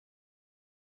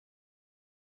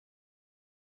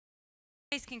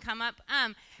Guys can come up.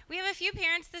 We have a few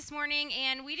parents this morning,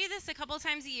 and we do this a couple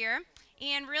times a year.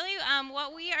 And really,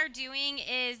 what we are doing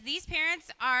is these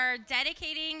parents are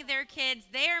dedicating their kids.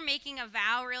 They are making a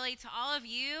vow, really, to all of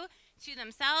you, to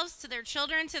themselves, to their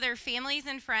children, to their families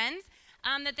and friends,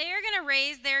 that they are going to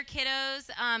raise their kiddos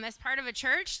as part of a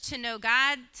church to know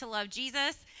God, to love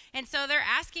Jesus. And so they're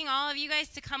asking all of you guys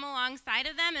to come alongside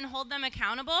of them and hold them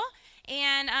accountable,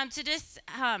 and to just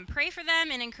pray for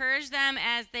them and encourage them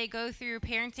as they go through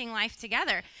parenting life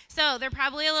together. So they're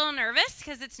probably a little nervous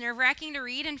because it's nerve-wracking to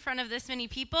read in front of this many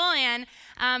people, and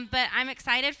but I'm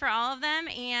excited for all of them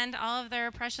and all of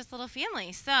their precious little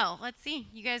families. So let's see.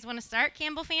 You guys want to start,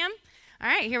 Campbell fam? All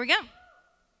right, here we go.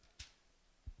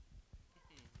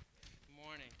 Good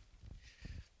morning.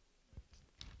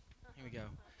 Here we go.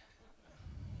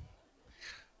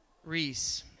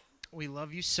 Reese, we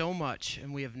love you so much,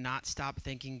 and we have not stopped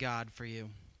thanking God for you.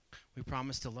 We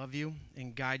promise to love you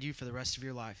and guide you for the rest of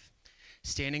your life.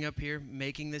 Standing up here,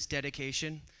 making this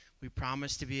dedication, we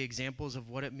promise to be examples of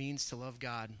what it means to love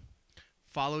God,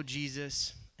 follow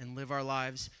Jesus, and live our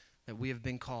lives that we have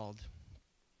been called.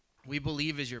 We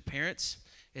believe as your parents,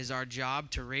 it is our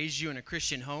job to raise you in a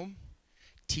Christian home,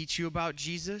 teach you about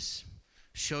Jesus,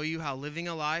 show you how living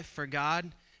a life for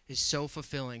God is so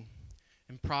fulfilling.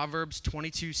 In Proverbs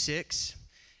 22:6,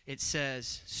 it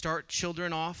says, "Start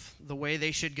children off the way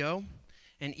they should go,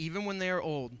 and even when they are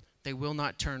old, they will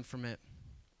not turn from it."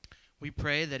 We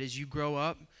pray that as you grow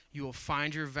up, you will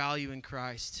find your value in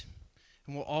Christ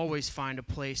and will always find a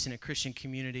place in a Christian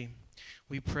community.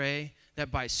 We pray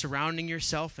that by surrounding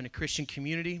yourself in a Christian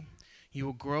community, you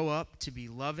will grow up to be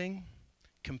loving,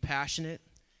 compassionate,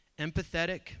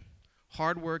 empathetic,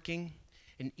 hardworking,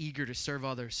 and eager to serve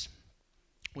others.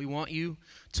 We want you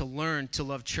to learn to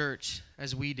love church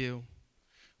as we do.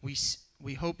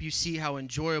 We hope you see how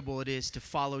enjoyable it is to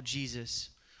follow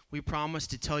Jesus. We promise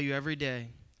to tell you every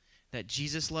day that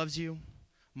Jesus loves you,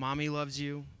 Mommy loves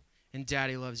you, and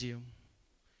Daddy loves you.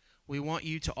 We want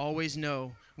you to always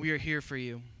know we are here for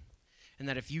you, and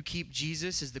that if you keep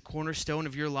Jesus as the cornerstone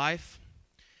of your life,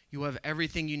 you will have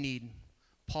everything you need.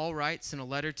 Paul writes in a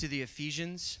letter to the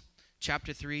Ephesians,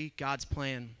 chapter 3, God's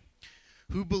plan.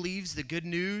 Who believes the good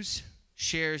news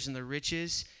shares in the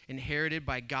riches inherited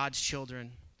by God's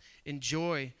children.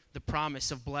 Enjoy the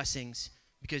promise of blessings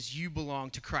because you belong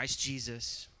to Christ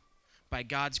Jesus by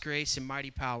God's grace and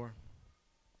mighty power.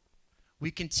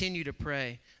 We continue to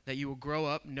pray that you will grow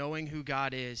up knowing who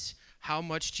God is, how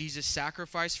much Jesus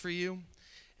sacrificed for you,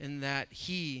 and that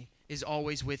he is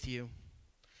always with you.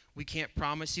 We can't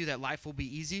promise you that life will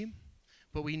be easy,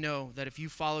 but we know that if you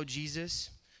follow Jesus,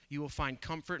 you will find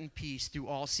comfort and peace through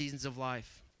all seasons of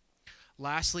life.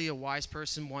 Lastly, a wise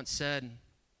person once said,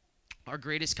 our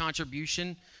greatest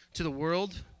contribution to the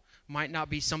world might not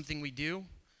be something we do,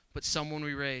 but someone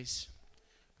we raise.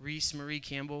 Reese Marie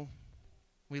Campbell,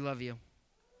 we love you.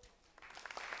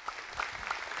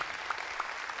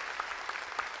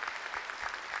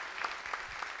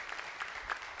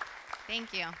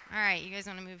 Thank you. All right, you guys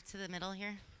want to move to the middle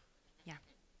here? Yeah.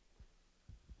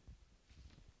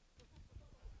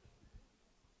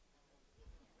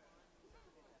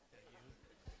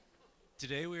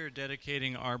 Today we are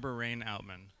dedicating Arbor Rain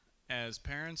Outman. As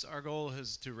parents, our goal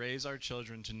is to raise our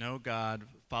children to know God,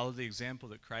 follow the example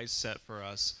that Christ set for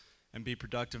us, and be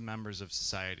productive members of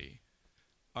society.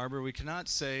 Arbor, we cannot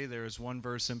say there is one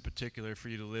verse in particular for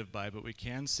you to live by, but we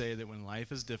can say that when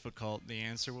life is difficult, the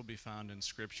answer will be found in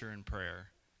Scripture and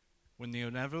prayer. When the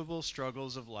inevitable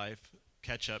struggles of life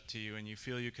catch up to you and you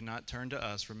feel you cannot turn to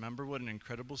us, remember what an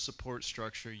incredible support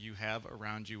structure you have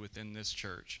around you within this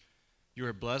church. You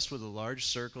are blessed with a large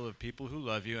circle of people who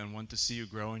love you and want to see you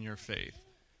grow in your faith.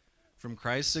 From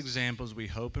Christ's examples, we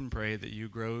hope and pray that you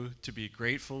grow to be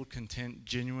grateful, content,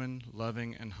 genuine,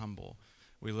 loving, and humble.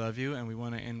 We love you, and we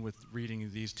want to end with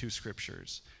reading these two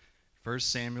scriptures. 1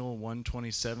 Samuel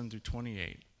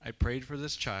 1:27-28. I prayed for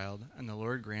this child, and the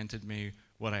Lord granted me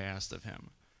what I asked of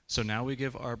him. So now we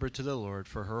give Arbor to the Lord.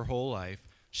 For her whole life,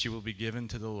 she will be given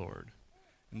to the Lord.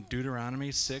 In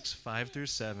Deuteronomy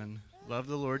 6:5-7, love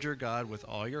the Lord your God with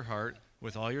all your heart,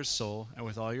 with all your soul, and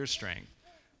with all your strength.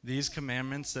 These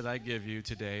commandments that I give you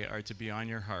today are to be on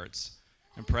your hearts.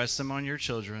 Impress them on your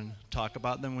children. Talk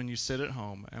about them when you sit at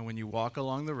home, and when you walk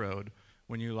along the road,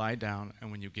 when you lie down,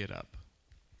 and when you get up.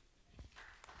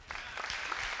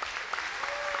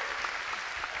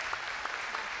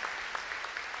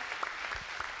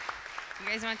 You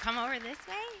guys want to come over this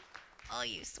way? Oh,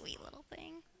 you sweet little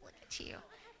thing. Look at you.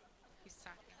 Who's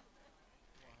talking?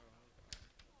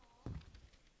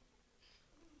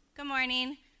 Good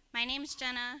morning. My name's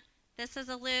Jenna. This is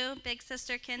Alou, big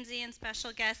sister Kinsey, and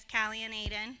special guests Callie and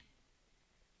Aiden.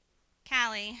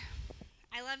 Callie,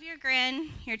 I love your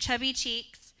grin, your chubby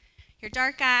cheeks, your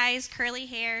dark eyes, curly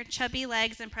hair, chubby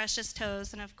legs, and precious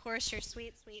toes, and of course your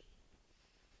sweet, sweet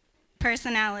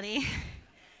personality.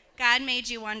 God made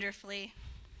you wonderfully.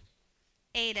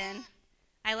 Aiden,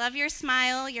 I love your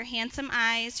smile, your handsome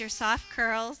eyes, your soft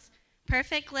curls,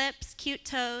 perfect lips, cute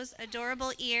toes,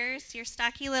 adorable ears, your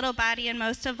stocky little body, and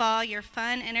most of all, your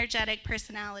fun, energetic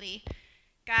personality.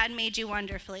 God made you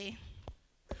wonderfully.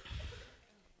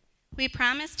 We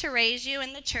promise to raise you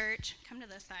in the church. Come to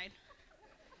this side.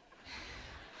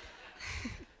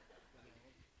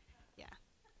 Yeah.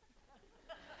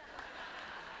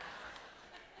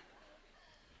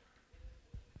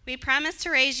 We promise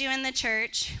to raise you in the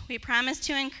church. We promise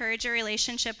to encourage your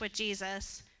relationship with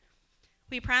Jesus.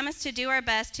 We promise to do our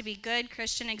best to be good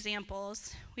Christian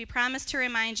examples. We promise to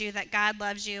remind you that God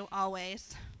loves you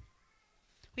always.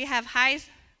 We have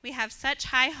such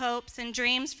high hopes and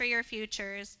dreams for your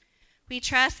futures. We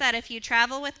trust that if you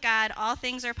travel with God, all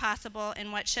things are possible,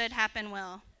 and what should happen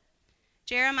will.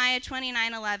 Jeremiah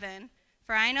 29:11,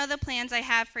 for I know the plans I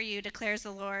have for you, declares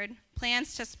the Lord,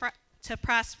 plans to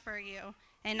prosper you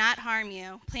and not harm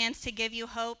you, plans to give you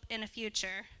hope in a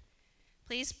future.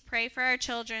 Please pray for our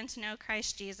children to know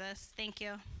Christ Jesus. Thank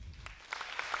you.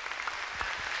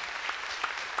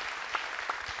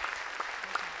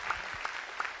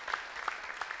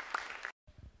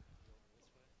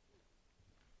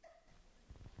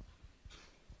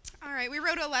 All right, we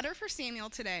wrote a letter for Samuel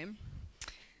today.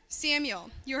 Samuel,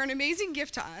 you are an amazing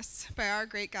gift to us by our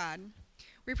great God.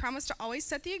 We promise to always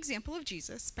set the example of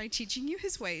Jesus by teaching you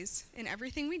his ways in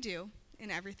everything we do, in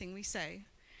everything we say.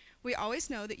 We always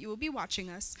know that you will be watching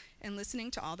us and listening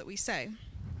to all that we say.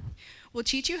 We'll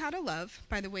teach you how to love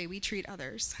by the way we treat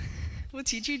others. We'll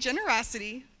teach you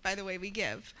generosity by the way we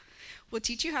give. We'll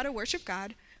teach you how to worship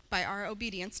God by our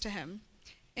obedience to him.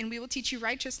 And we will teach you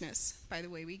righteousness by the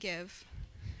way we give.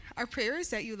 Our prayer is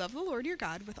that you love the Lord your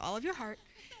God with all of your heart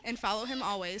and follow him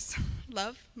always.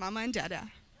 Love, Mama and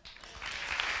Dada.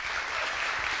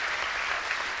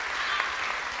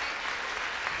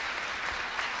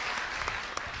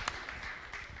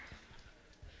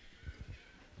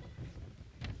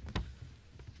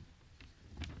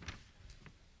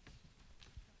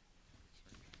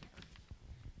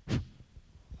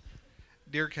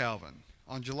 Dear Calvin,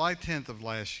 on July 10th of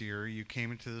last year, you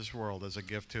came into this world as a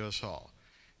gift to us all.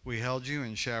 We held you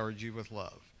and showered you with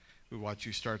love. We watched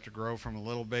you start to grow from a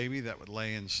little baby that would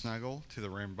lay and snuggle to the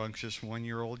rambunctious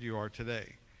 1-year-old you are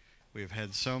today. We have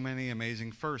had so many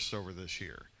amazing firsts over this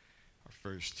year. Our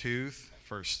first tooth,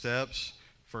 first steps,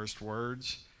 first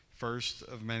words, first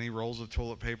of many rolls of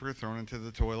toilet paper thrown into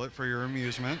the toilet for your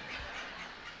amusement.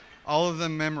 All of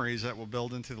them memories that will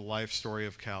build into the life story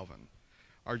of Calvin.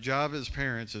 Our job as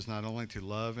parents is not only to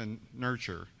love and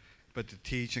nurture, but to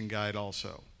teach and guide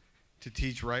also. To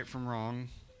teach right from wrong,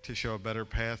 to show a better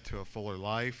path to a fuller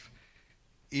life.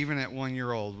 Even at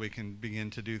 1-year-old, we can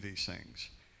begin to do these things.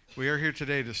 We are here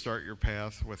today to start your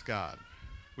path with God.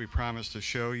 We promise to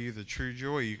show you the true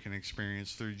joy you can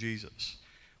experience through Jesus.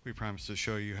 We promise to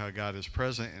show you how God is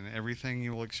present in everything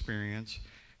you will experience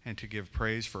and to give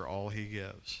praise for all he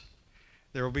gives.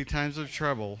 There will be times of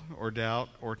trouble or doubt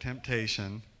or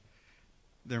temptation.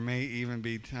 There may even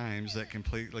be times that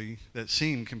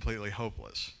seem completely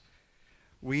hopeless.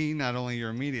 We, not only your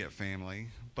immediate family,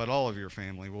 but all of your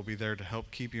family, will be there to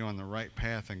help keep you on the right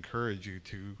path and encourage you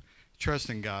to trust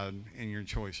in God in your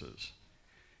choices.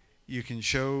 We can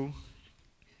show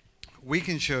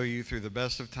you through the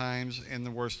best of times and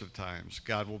the worst of times.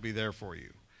 God will be there for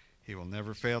you. He will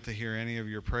never fail to hear any of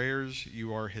your prayers.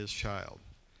 You are his child.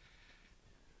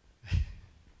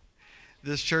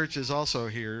 This church is also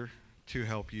here to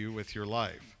help you with your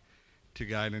life, to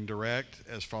guide and direct.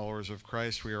 As followers of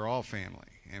Christ, we are all family,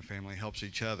 and family helps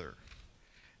each other.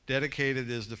 Dedicated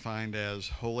is defined as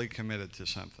wholly committed to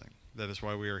something. That is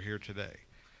why we are here today,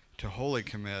 to wholly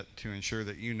commit to ensure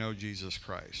that you know Jesus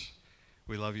Christ.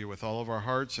 We love you with all of our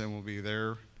hearts and will be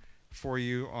there for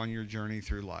you on your journey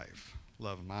through life.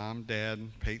 Love, Mom, Dad,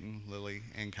 Peyton, Lily,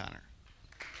 and Connor.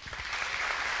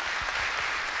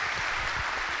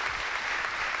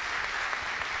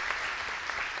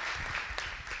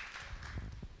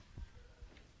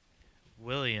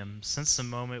 William, since the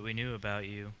moment we knew about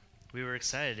you, we were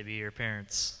excited to be your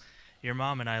parents. Your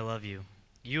mom and I love you.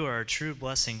 You are a true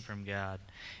blessing from God,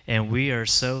 and we are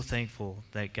so thankful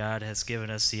that God has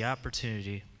given us the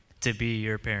opportunity to be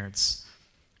your parents.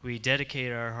 We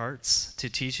dedicate our hearts to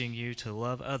teaching you to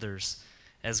love others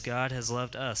as God has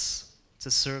loved us, to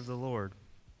serve the Lord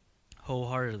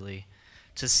wholeheartedly,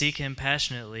 to seek him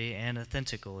passionately and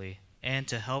authentically, and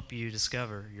to help you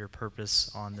discover your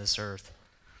purpose on this earth.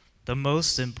 The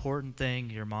most important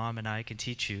thing your mom and I can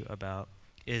teach you about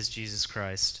is Jesus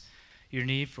Christ, your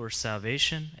need for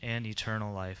salvation and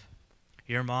eternal life.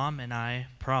 Your mom and I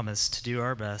promise to do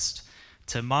our best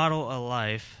to model a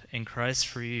life in Christ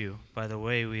for you by the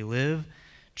way we live,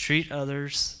 treat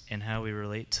others, and how we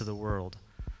relate to the world.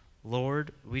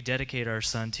 Lord, we dedicate our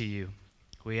son to you.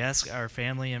 We ask our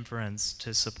family and friends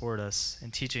to support us in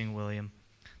teaching William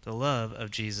the love of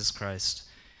Jesus Christ.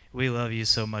 We love you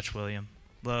so much, William.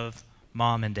 Love,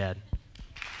 Mom and Dad.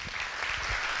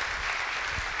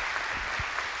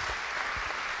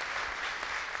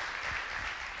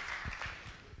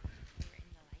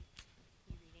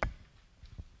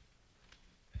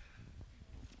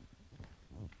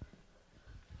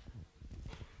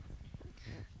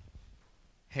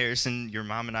 Harrison, your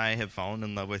mom and I have fallen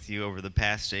in love with you over the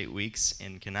past 8 weeks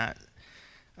and cannot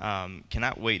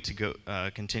wait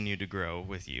to continue to grow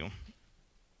with you.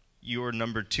 You are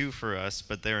number 2 for us,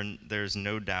 but there's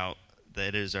no doubt that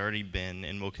it has already been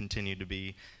and will continue to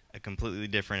be a completely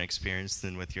different experience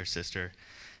than with your sister.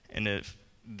 And if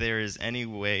there is any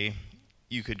way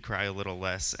you could cry a little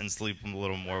less and sleep a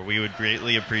little more, we would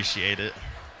greatly appreciate it.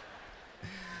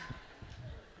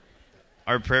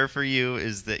 Our prayer for you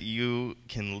is that you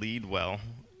can lead well,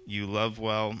 you love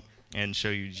well, and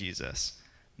show you Jesus.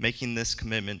 Making this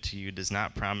commitment to you does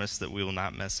not promise that we will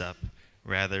not mess up,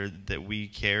 rather that we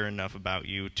care enough about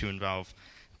you to involve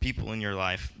people in your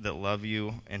life that love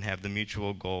you and have the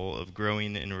mutual goal of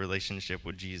growing in a relationship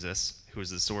with Jesus, who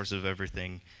is the source of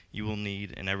everything you will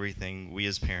need and everything we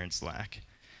as parents lack.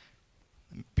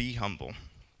 Be humble.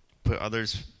 Put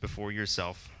others before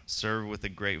yourself. Serve with a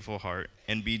grateful heart,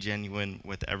 and be genuine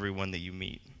with everyone that you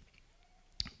meet.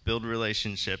 Build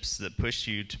relationships that push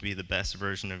you to be the best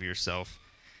version of yourself,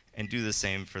 and do the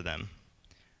same for them.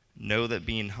 Know that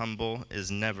being humble is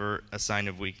never a sign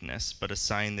of weakness, but a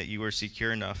sign that you are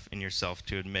secure enough in yourself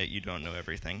to admit you don't know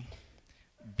everything.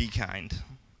 Be kind.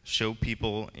 Show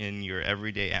people in your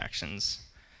everyday actions.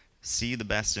 See the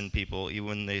best in people, even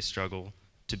when they struggle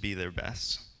to be their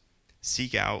best.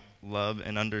 Seek out, love,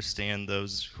 and understand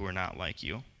those who are not like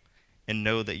you, and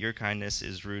know that your kindness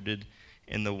is rooted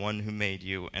in the one who made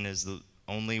you and is the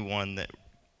only one that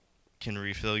can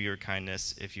refill your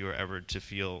kindness if you are ever to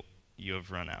feel you have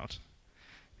run out.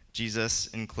 Jesus,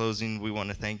 in closing, we want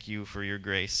to thank you for your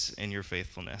grace and your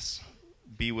faithfulness.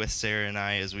 Be with Sarah and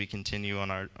I as we continue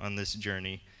on this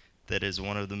journey that is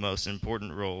one of the most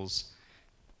important roles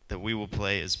that we will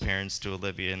play as parents to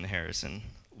Olivia and Harrison.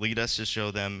 Lead us to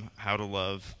show them how to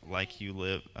love like you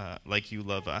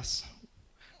love us.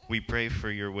 We pray for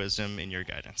your wisdom and your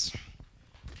guidance.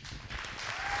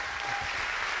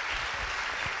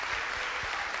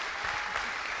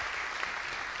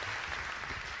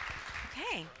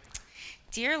 Okay.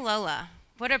 Dear Lola,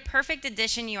 what a perfect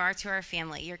addition you are to our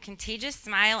family. Your contagious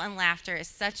smile and laughter is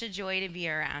such a joy to be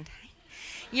around.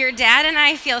 Your dad and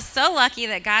I feel so lucky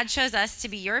that God chose us to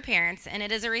be your parents, and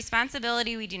it is a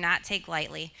responsibility we do not take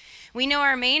lightly. We know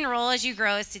our main role as you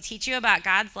grow is to teach you about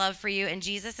God's love for you and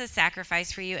Jesus'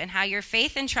 sacrifice for you, and how your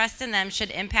faith and trust in them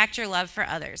should impact your love for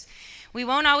others. We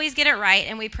won't always get it right,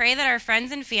 and we pray that our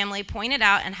friends and family point it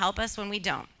out and help us when we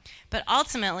don't. But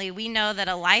ultimately, we know that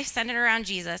a life centered around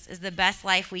Jesus is the best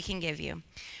life we can give you.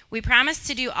 We promise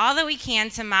to do all that we can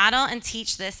to model and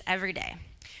teach this every day.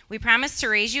 We promise to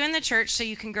raise you in the church so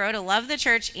you can grow to love the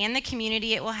church and the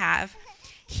community it will have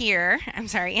here, and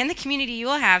the community you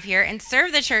will have here, and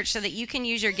serve the church so that you can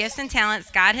use your gifts and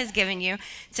talents God has given you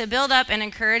to build up and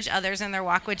encourage others in their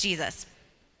walk with Jesus.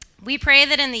 We pray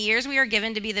that in the years we are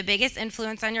given to be the biggest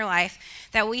influence on your life,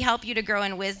 that we help you to grow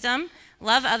in wisdom,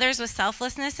 love others with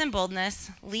selflessness and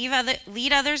boldness,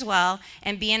 lead others well,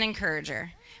 and be an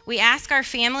encourager. We ask our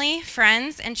family,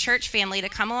 friends, and church family to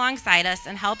come alongside us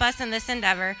and help us in this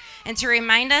endeavor, and to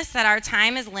remind us that our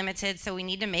time is limited, so we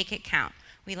need to make it count.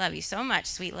 We love you so much,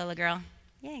 sweet little girl.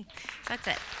 Yay. That's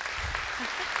it.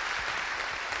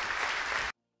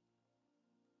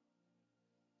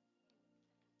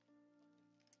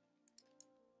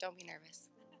 Don't be nervous.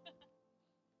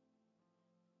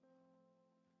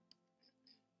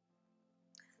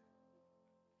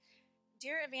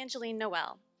 Dear Evangeline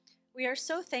Noel, we are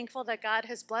so thankful that God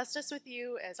has blessed us with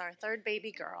you as our third baby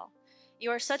girl. You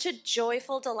are such a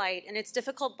joyful delight, and it's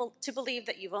difficult to believe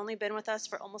that you've only been with us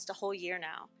for almost a whole year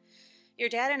now. Your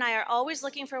dad and I are always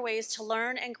looking for ways to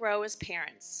learn and grow as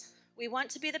parents. We want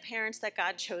to be the parents that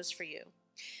God chose for you.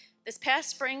 This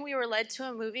past spring, we were led to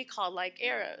a movie called Like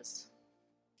Arrows.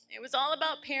 It was all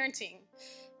about parenting,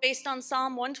 based on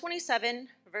Psalm 127,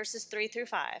 verses 3 through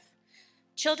 5.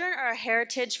 Children are a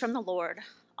heritage from the Lord,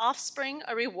 offspring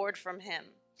a reward from him.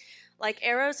 Like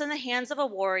arrows in the hands of a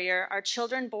warrior are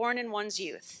children born in one's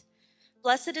youth.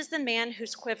 Blessed is the man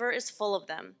whose quiver is full of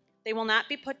them. They will not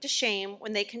be put to shame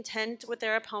when they contend with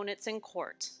their opponents in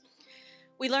court.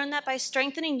 We learn that by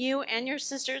strengthening you and your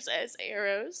sisters as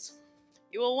arrows,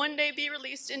 you will one day be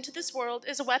released into this world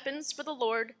as weapons for the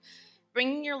Lord,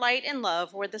 bringing your light and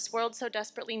love where this world so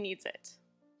desperately needs it.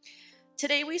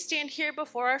 Today we stand here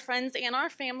before our friends and our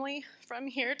family from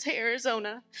here to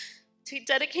Arizona to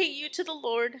dedicate you to the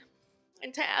Lord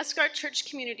and to ask our church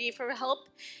community for help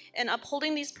in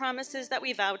upholding these promises that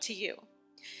we vow to you.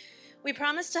 We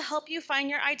promise to help you find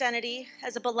your identity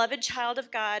as a beloved child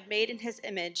of God made in his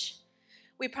image.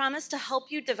 We promise to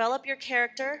help you develop your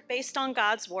character based on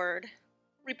God's word.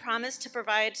 We promise to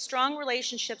provide strong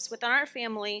relationships within our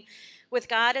family with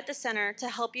God at the center to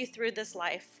help you through this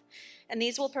life. And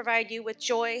these will provide you with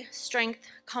joy, strength,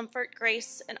 comfort,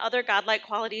 grace, and other godlike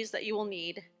qualities that you will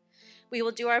need. We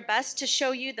will do our best to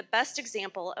show you the best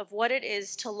example of what it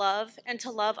is to love and to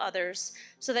love others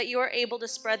so that you are able to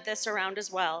spread this around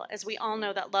as well, as we all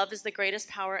know that love is the greatest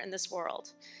power in this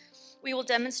world. We will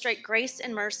demonstrate grace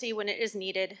and mercy when it is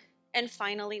needed. And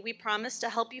finally, we promise to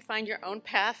help you find your own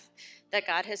path that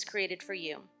God has created for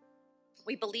you.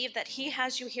 We believe that he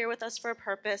has you here with us for a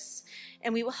purpose,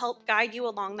 and we will help guide you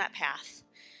along that path.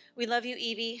 We love you,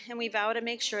 Evie, and we vow to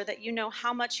make sure that you know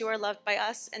how much you are loved by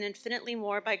us and infinitely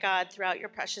more by God throughout your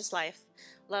precious life.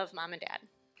 Love, Mom and Dad.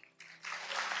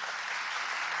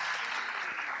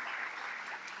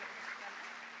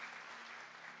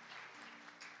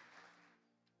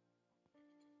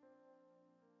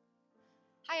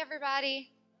 Hi,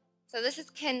 everybody. So this is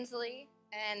Kinsley,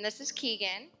 and this is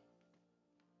Keegan.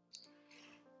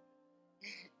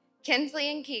 Kinsley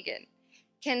and Keegan.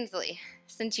 Kinsley,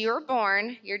 since you were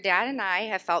born, your dad and I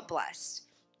have felt blessed.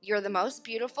 You're the most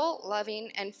beautiful,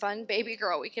 loving, and fun baby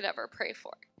girl we could ever pray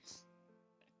for.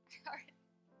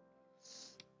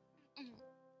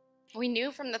 We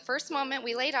knew from the first moment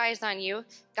we laid eyes on you,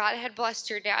 God had blessed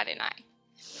your dad and I.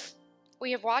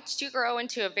 We have watched you grow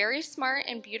into a very smart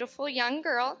and beautiful young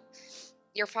girl.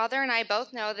 Your father and I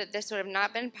both know that this would have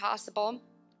not been possible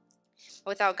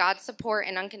without God's support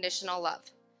and unconditional love.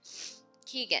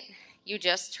 Keegan, you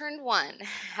just turned 1.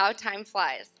 How time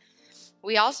flies.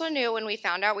 We also knew when we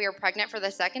found out we were pregnant for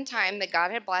the second time that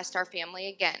God had blessed our family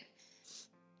again.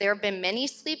 There have been many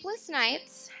sleepless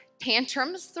nights,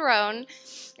 tantrums thrown,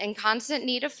 and constant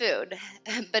need of food.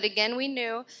 But again, we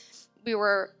knew you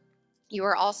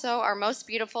were also our most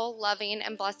beautiful, loving,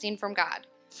 and blessing from God.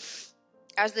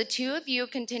 As the two of you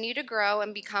continue to grow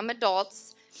and become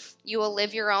adults, you will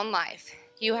live your own life.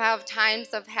 You have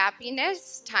times of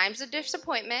happiness, times of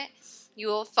disappointment. You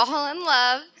will fall in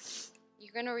love.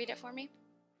 You're going to read it for me?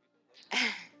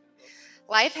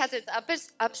 Life has its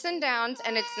ups and downs,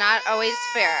 and it's not always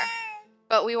fair.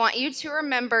 But we want you to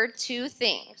remember 2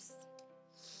 things.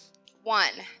 1,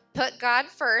 put God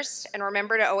first and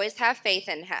remember to always have faith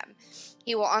in him.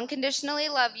 He will unconditionally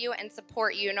love you and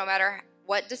support you no matter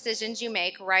what decisions you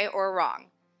make, right or wrong.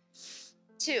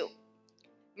 2,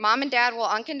 Mom and Dad will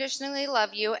unconditionally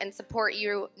love you and support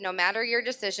you no matter your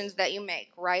decisions that you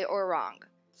make, right or wrong.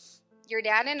 Your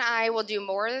dad and I will do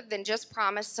more than just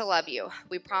promise to love you.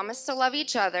 We promise to love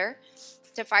each other,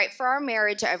 to fight for our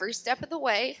marriage every step of the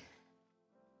way,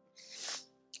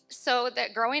 so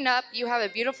that growing up, you have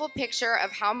a beautiful picture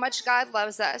of how much God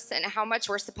loves us and how much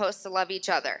we're supposed to love each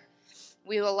other.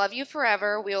 We will love you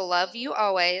forever. We will love you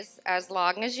always. As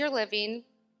long as you're living,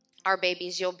 our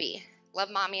babies you'll be.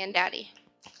 Love, Mommy and Daddy.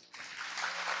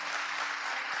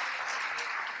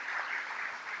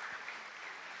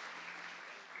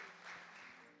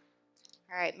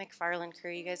 All right, McFarland crew,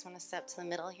 you guys want to step to the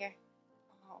middle here?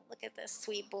 Oh, look at this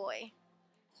sweet boy.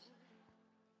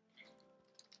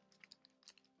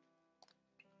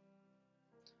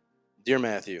 Dear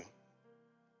Matthew,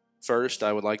 first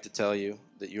I would like to tell you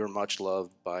that you are much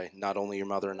loved by not only your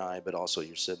mother and I, but also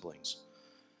your siblings.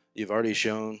 You've already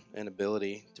shown an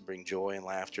ability to bring joy and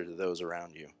laughter to those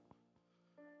around you.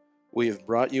 We have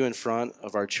brought you in front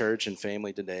of our church and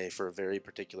family today for a very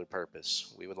particular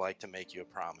purpose. We would like to make you a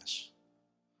promise.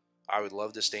 I would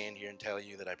love to stand here and tell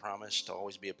you that I promise to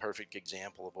always be a perfect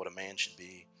example of what a man should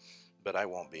be, but I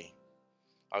won't be.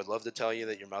 I would love to tell you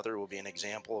that your mother will be an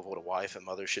example of what a wife and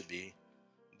mother should be,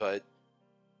 but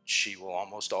she will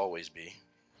almost always be.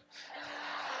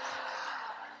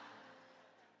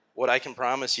 What I can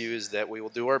promise you is that we will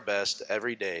do our best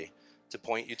every day to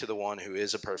point you to the one who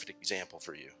is a perfect example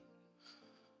for you.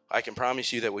 I can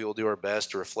promise you that we will do our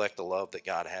best to reflect the love that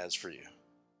God has for you.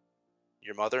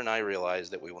 Your mother and I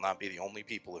realize that we will not be the only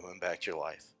people who impact your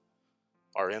life.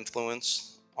 Our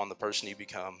influence on the person you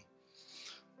become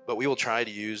but we will try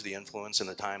to use the influence and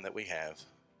the time that we have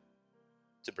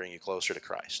to bring you closer to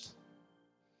Christ.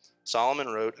 Solomon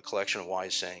wrote a collection of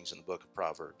wise sayings in the book of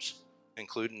Proverbs.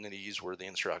 Included in these were the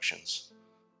instructions: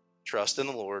 trust in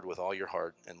the Lord with all your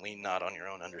heart and lean not on your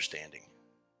own understanding.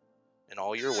 In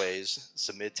all your ways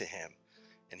submit to him,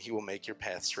 and he will make your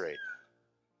path straight.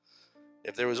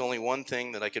 If there was only one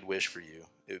thing that I could wish for you,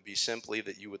 it would be simply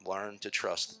that you would learn to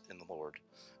trust in the Lord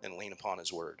and lean upon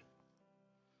his word.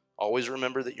 Always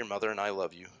remember that your mother and I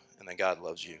love you, and that God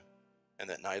loves you, and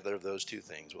that neither of those two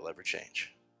things will ever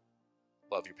change.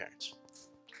 Love your parents.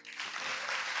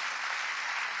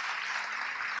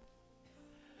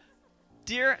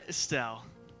 Dear Estelle,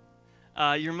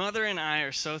 your mother and I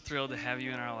are so thrilled to have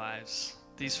you in our lives.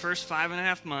 These first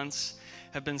 5.5 months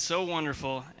have been so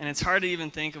wonderful, and it's hard to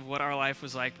even think of what our life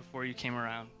was like before you came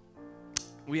around.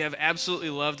 We have absolutely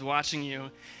loved watching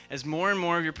you as more and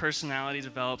more of your personality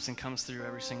develops and comes through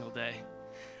every single day.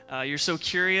 You're so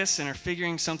curious and are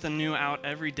figuring something new out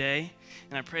every day,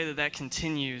 and I pray that that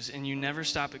continues and you never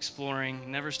stop exploring,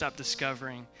 never stop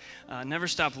discovering, never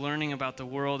stop learning about the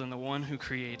world and the one who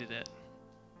created it.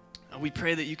 We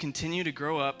pray that you continue to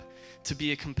grow up to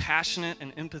be a compassionate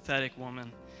and empathetic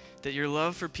woman, that your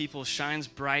love for people shines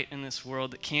bright in this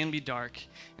world that can be dark,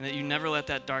 and that you never let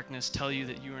that darkness tell you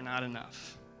that you are not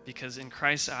enough, because in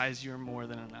Christ's eyes you are more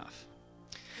than enough.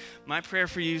 My prayer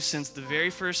for you since your very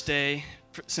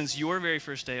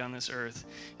first day on this earth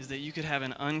is that you could have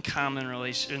an uncommon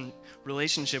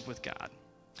relationship with God,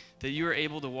 that you are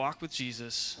able to walk with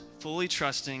Jesus, fully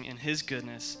trusting in his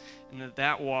goodness, and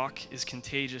that walk is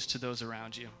contagious to those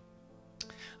around you.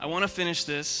 I want to finish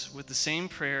this with the same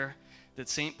prayer that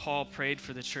St. Paul prayed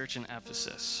for the church in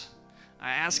Ephesus.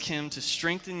 I ask him to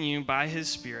strengthen you by his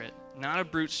Spirit, not a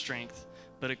brute strength,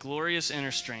 but a glorious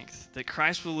inner strength, that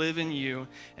Christ will live in you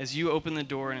as you open the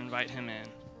door and invite him in.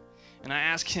 And I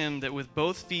ask him that with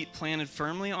both feet planted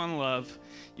firmly on love,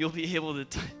 you'll be able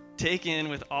to take in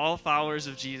with all followers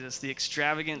of Jesus the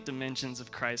extravagant dimensions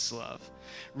of Christ's love.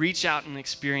 Reach out and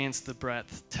experience the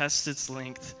breadth, test its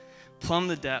length, plumb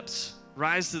the depths,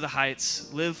 rise to the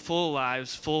heights, live full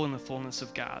lives, full in the fullness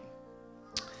of God.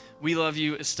 We love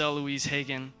you, Estelle Louise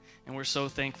Hagen, and we're so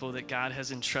thankful that God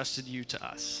has entrusted you to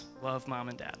us. Love, Mom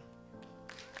and Dad.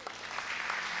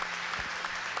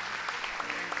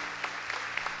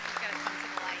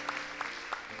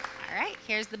 All right,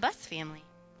 here's the Bus family.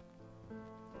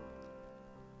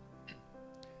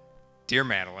 Dear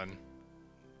Madeline,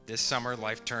 this summer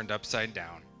life turned upside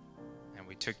down, and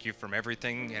we took you from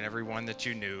everything and everyone that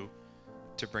you knew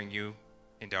to bring you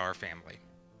into our family.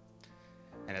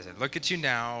 And as I look at you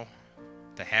now,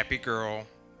 the happy girl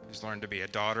who's learned to be a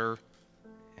daughter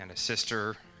and a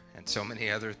sister and so many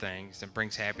other things and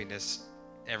brings happiness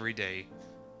every day,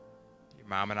 your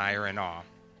mom and I are in awe.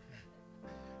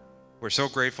 We're so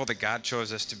grateful that God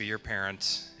chose us to be your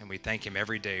parents, and we thank him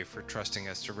every day for trusting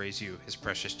us to raise you, his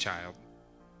precious child.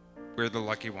 We're the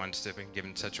lucky ones to have been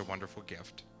given such a wonderful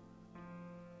gift.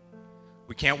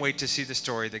 We can't wait to see the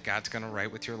story that God's going to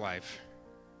write with your life,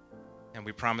 and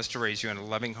we promise to raise you in a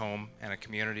loving home and a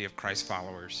community of Christ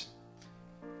followers.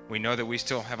 We know that we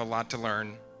still have a lot to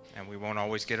learn, and we won't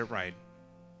always get it right.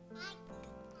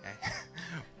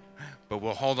 But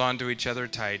we'll hold on to each other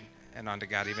tight and onto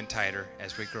God even tighter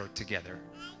as we grow together.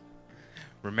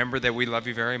 Remember that we love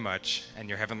you very much, and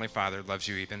your Heavenly Father loves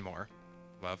you even more.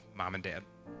 Love, Mom and Dad.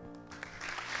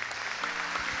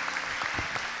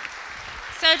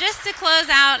 So just to close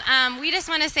out, we just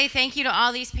want to say thank you to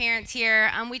all these parents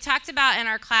here. We talked about in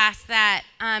our class that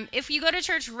if you go to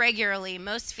church regularly,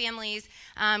 most families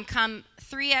come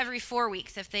 3 every 4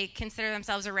 weeks if they consider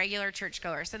themselves a regular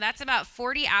churchgoer. So that's about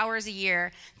 40 hours a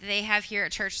year that they have here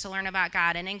at church to learn about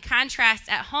God. And in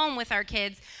contrast, at home with our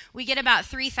kids, we get about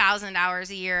 3,000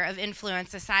 hours a year of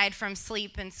influence aside from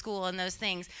sleep and school and those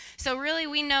things. So really,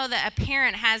 we know that a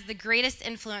parent has the greatest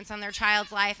influence on their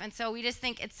child's life. And so we just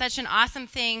think it's such an awesome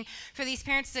thing for these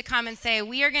parents to come and say,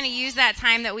 we are going to use that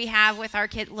time that we have with our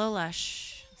kid. Lola, shh.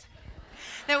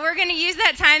 That we're going to use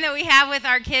that time that we have with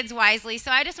our kids wisely. So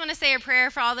I just want to say a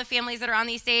prayer for all the families that are on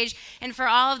the stage and for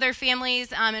all of their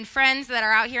families and friends that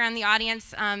are out here in the audience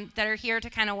that are here to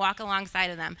kind of walk alongside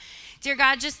of them. Dear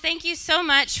God, just thank you so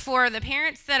much for the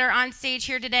parents that are on stage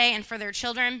here today and for their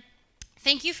children.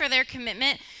 Thank you for their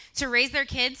commitment to raise their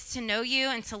kids to know you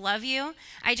and to love you.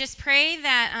 I just pray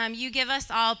that you give us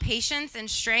all patience and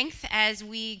strength as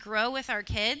we grow with our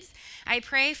kids. I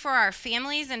pray for our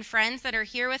families and friends that are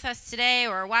here with us today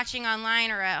or watching online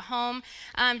or at home,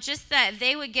 just that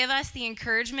they would give us the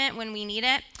encouragement when we need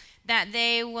it, that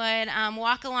they would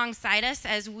walk alongside us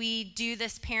as we do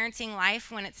this parenting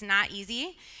life when it's not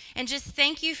easy. And just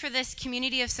thank you for this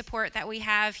community of support that we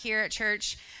have here at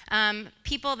church,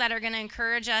 people that are going to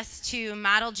encourage us to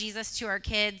model Jesus to our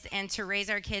kids and to raise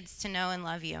our kids to know and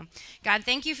love you. God,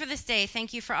 thank you for this day.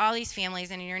 Thank you for all these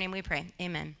families, and in your name we pray.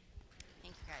 Amen.